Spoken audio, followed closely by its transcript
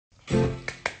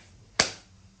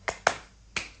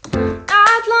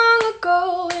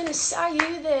I saw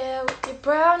you there with your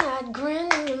brown-eyed grin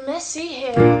and your messy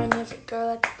hair, and every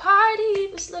girl at the party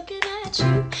was looking at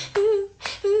you. Ooh,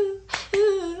 ooh,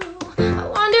 ooh. I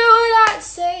wonder what I'd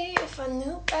say if I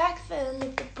knew back then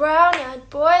that the brown-eyed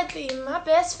boy'd be my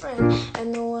best friend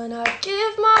and the one I'd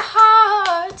give my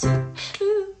heart to.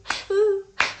 Ooh, ooh,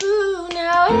 ooh.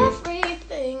 Now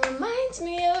everything reminds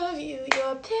me of you.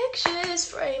 Your picture's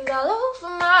framed all over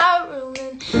my room,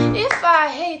 and if I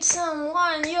hate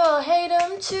someone, you'll hate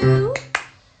them too.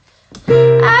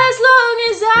 As long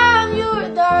as I'm your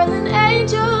darling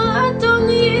angel, I don't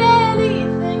need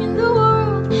anything in the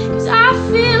world, 'cause I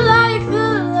feel like the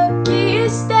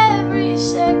luckiest every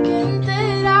second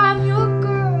that I'm your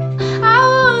girl. I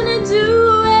wanna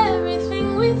do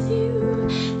everything with you.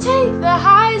 Take the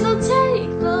highs, I'll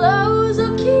take the lows,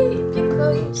 I'll keep you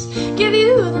close, give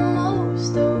you the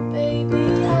most. Oh baby,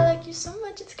 I like you so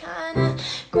much it's kinda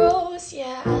gross.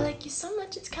 Yeah, I like you so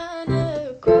much it's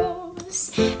kinda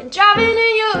gross. And driving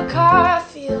in your car, I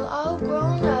feel all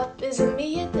grown up. Is it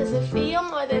me or does it feel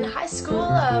more than high school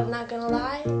love? Not gonna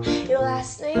lie, your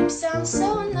last name sounds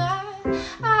so nice.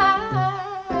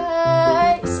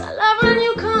 I love when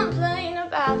you complain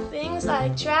about things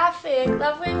like traffic.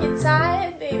 Love when you're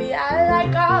tired, baby, I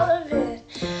like all of it.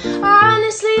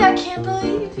 Honestly, I can't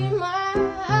believe you're mine.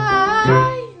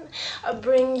 I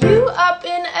bring you up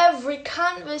in every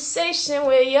conversation.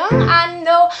 We're young, I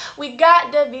know we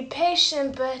got to be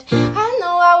patient, but I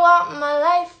know I want my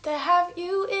life to have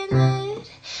you in it.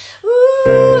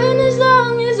 Ooh, and as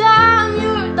long as I'm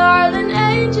your darling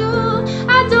angel,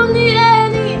 I don't need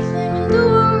anything in the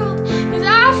world, 'cause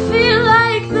I feel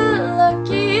like the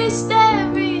luckiest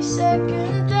every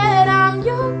second that I'm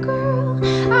your girl.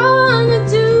 I wanna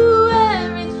do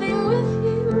everything with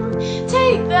you.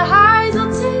 Take the highs,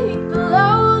 I'll take the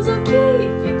lows, I'll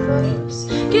keep you close,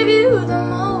 give you the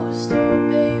most. Oh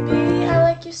baby, I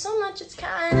like you so much it's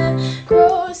kinda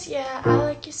gross. Yeah, I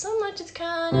like you so much it's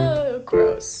kinda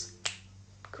gross.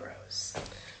 Gross.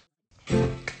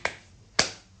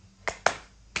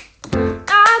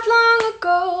 Not long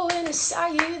ago when I saw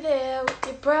you there with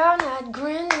your brown-eyed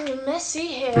grin and your messy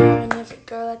hair, and every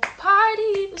girl at the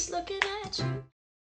party was looking at you.